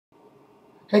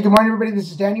Hey, good morning, everybody.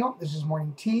 This is Daniel. This is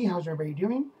Morning Tea. How's everybody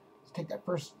doing? Let's take that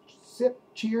first sip.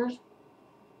 Cheers.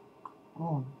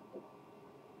 Oh,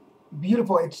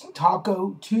 beautiful. It's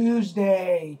Taco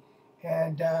Tuesday.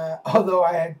 And although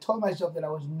I had told myself that I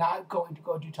was not going to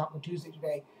go do Taco Tuesday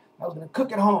today, I was going to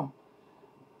cook at home.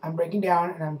 I'm breaking down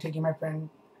and I'm taking my friend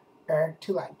Eric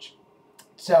to lunch.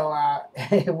 So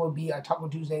it will be a Taco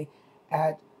Tuesday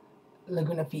at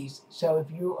Laguna Feast. So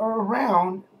if you are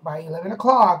around by 11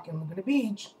 o'clock in Laguna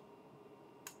Beach,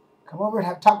 come over and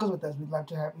have tacos with us. We'd love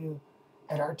to have you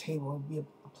at our table. It would be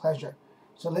a pleasure.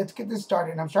 So let's get this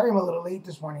started. I'm sorry I'm a little late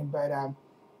this morning, but I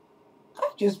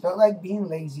just felt like being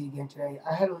lazy again today.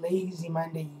 I had a lazy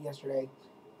Monday yesterday.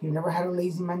 If you've never had a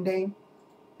lazy Monday,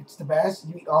 it's the best.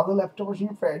 You eat all the leftovers in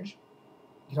your fridge.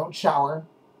 You don't shower.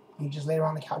 And you just lay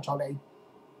around the couch all day.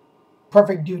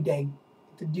 Perfect dude day.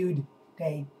 It's a dude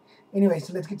day. Anyway,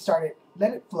 so let's get started.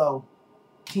 Let it flow.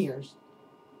 Tears.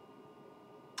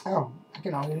 Oh, I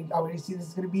can already see this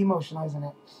is going to be emotional, isn't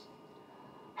it?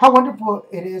 How wonderful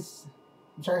it is.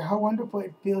 How wonderful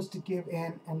it feels to give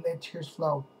in and let tears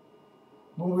flow.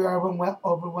 When we are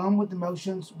overwhelmed with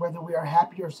emotions, whether we are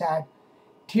happy or sad,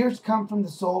 tears come from the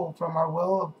soul, from our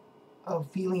well of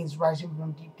feelings rising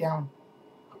from deep down.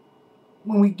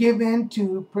 When we give in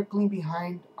to prickling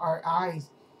behind our eyes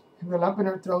and the lump in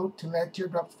our throat to let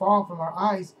teardrops fall from our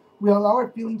eyes, we allow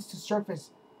our feelings to surface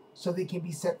so they can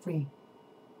be set free.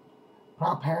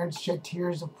 Proud parents shed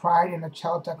tears of pride in a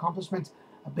child's accomplishments,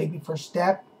 a baby's first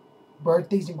step,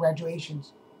 birthdays, and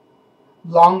graduations.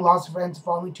 Long lost friends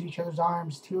fall into each other's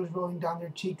arms, tears rolling down their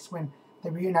cheeks when they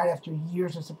reunite after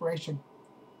years of separation.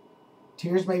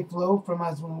 Tears may flow from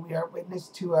us when we are witness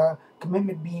to a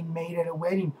commitment being made at a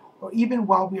wedding, or even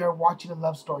while we are watching a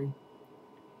love story.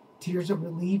 Tears of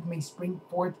relief may spring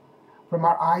forth from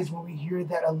our eyes when we hear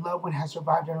that a loved one has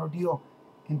survived an ordeal,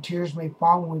 and tears may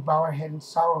fall when we bow our head in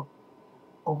sorrow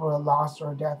over a loss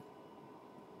or a death.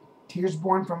 Tears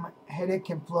born from a headache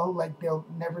can flow like they'll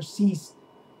never cease.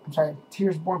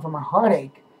 Tears born from a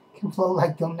heartache can flow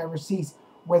like they'll never cease.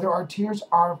 Whether our tears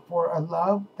are for a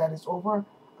love that is over,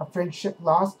 a friendship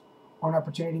lost, or an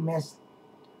opportunity missed.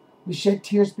 We shed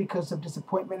tears because of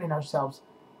disappointment in ourselves,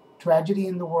 tragedy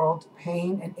in the world,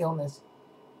 pain, and illness.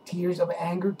 Tears of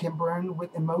anger can burn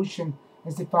with emotion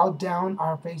as they fall down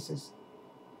our faces.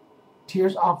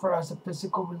 Tears offer us a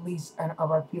physical release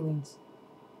of our feelings.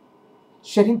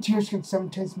 Shedding tears can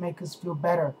sometimes make us feel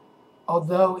better,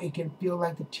 although it can feel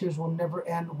like the tears will never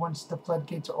end once the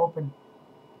floodgates are open.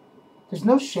 There's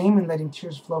no shame in letting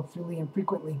tears flow freely and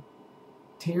frequently.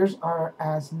 Tears are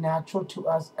as natural to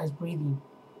us as breathing.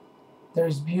 There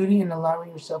is beauty in allowing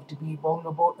yourself to be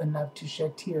vulnerable enough to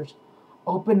shed tears.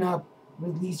 Open up,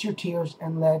 release your tears,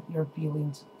 and let your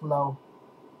feelings flow.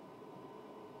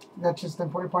 That's just the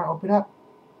important part. Open up,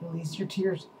 release your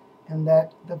tears, and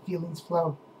let the feelings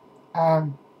flow.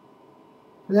 For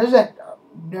those that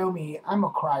know me, I'm a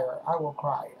crier. I will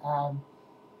cry.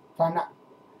 If I'm not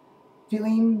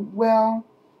feeling well,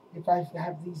 if I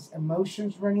have these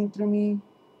emotions running through me,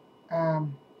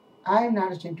 I am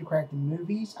not ashamed to cry at the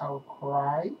movies. I will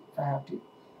cry if I have to.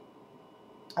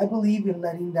 I believe in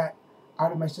letting that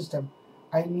out of my system.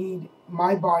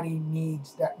 My body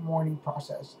needs that mourning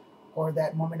process or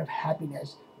that moment of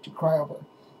happiness to cry over.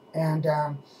 And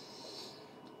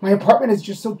my apartment is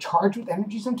just so charged with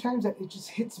energy sometimes that it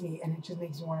just hits me and it just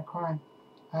makes me want to cry.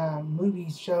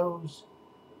 Movies, shows,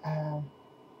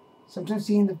 sometimes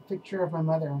seeing the picture of my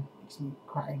mother makes me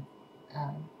cry.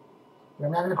 But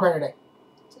I'm not going to cry today.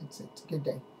 It's a good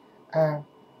day.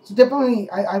 So definitely,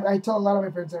 I tell a lot of my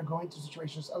friends that are going through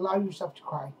situations, allow yourself to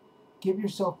cry. Give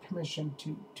yourself permission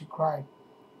to cry.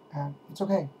 It's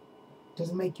okay.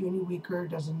 Doesn't make you any weaker.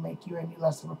 Doesn't make you any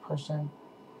less of a person.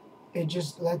 It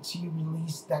just lets you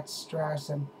release that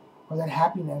stress or that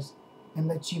happiness and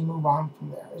lets you move on from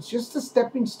there. It's just a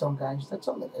stepping stone, guys. That's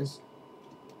all it is.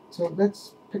 So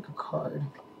let's pick a card.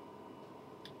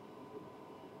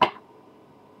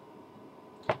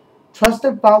 Trust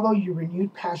and follow your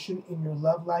renewed passion in your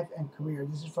love life and career.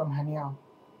 This is from Haniel.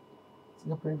 See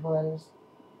how beautiful that is?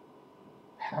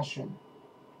 Passion.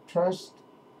 Trust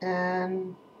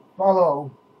and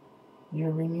follow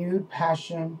your renewed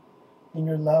passion in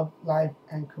your love life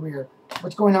and career.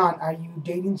 What's going on? Are you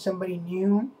dating somebody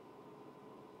new?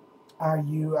 Are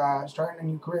you starting a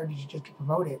new career? Did you just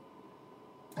promote it?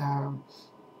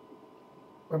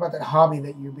 What about that hobby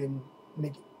that you've been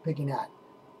picking at?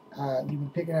 You've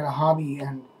been picking at a hobby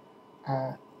and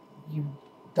you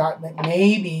thought that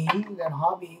maybe that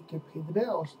hobby could pay the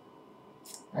bills.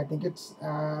 I think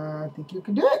you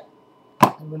can do it.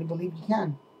 I really believe you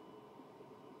can.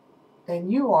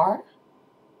 And you are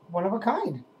one of a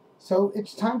kind. So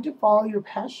it's time to follow your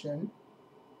passion.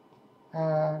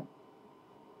 Uh,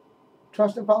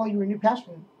 Trust and follow your new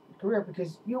passion career,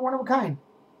 because you're one of a kind.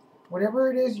 Whatever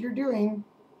it is you're doing,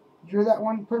 you're that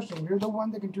one person. You're the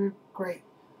one that can do it great.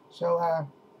 So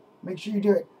make sure you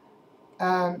do it.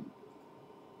 Um,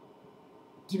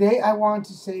 Today I want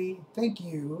to say thank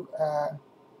you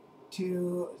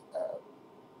to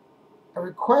a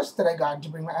request that I got to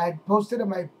bring. I had posted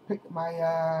my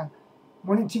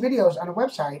morning tea videos on a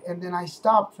website, and then I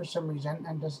stopped for some reason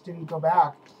and just didn't go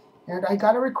back. And I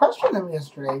got a request from them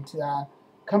yesterday to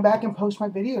come back and post my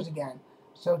videos again.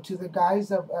 So to the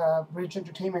guys of Bridge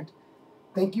Entertainment,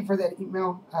 thank you for that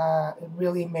email. It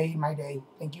really made my day.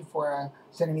 Thank you for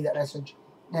sending me that message.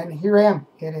 And here I am.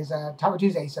 It is Taco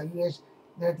Tuesday, so you guys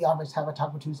there at the office have a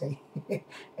Taco Tuesday.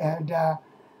 And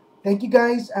thank you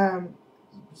guys. I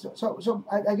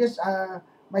guess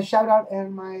my shout out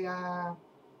and my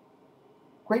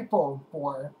grateful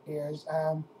for is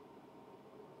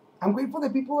I'm grateful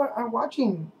that people are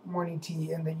watching Morning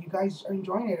Tea and that you guys are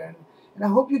enjoying it, and I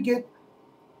hope you get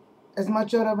as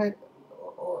much out of it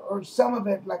or some of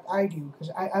it like I do,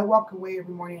 because I walk away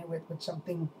every morning with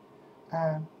something,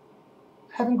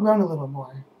 having grown a little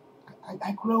more.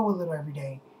 I grow a little every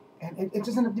day, and it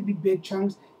doesn't have to be big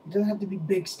chunks. It doesn't have to be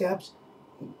big steps.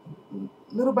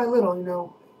 Little by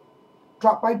little,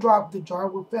 drop by drop, the jar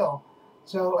will fill.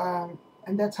 So,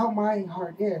 and that's how my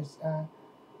heart is.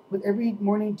 With every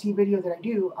morning tea video that I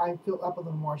do, I fill up a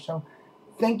little more. So,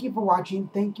 thank you for watching.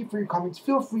 Thank you for your comments.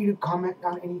 Feel free to comment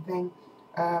on anything,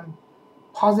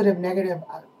 positive, negative,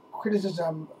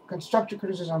 criticism, constructive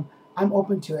criticism. I'm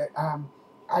open to it.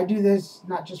 I do this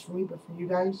not just for me, but for you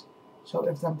guys. So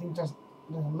if something doesn't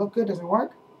look good, doesn't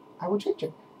work, I will change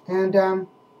it. And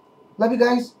love you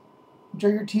guys. Enjoy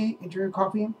your tea, enjoy your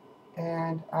coffee,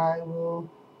 and I will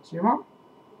see you tomorrow.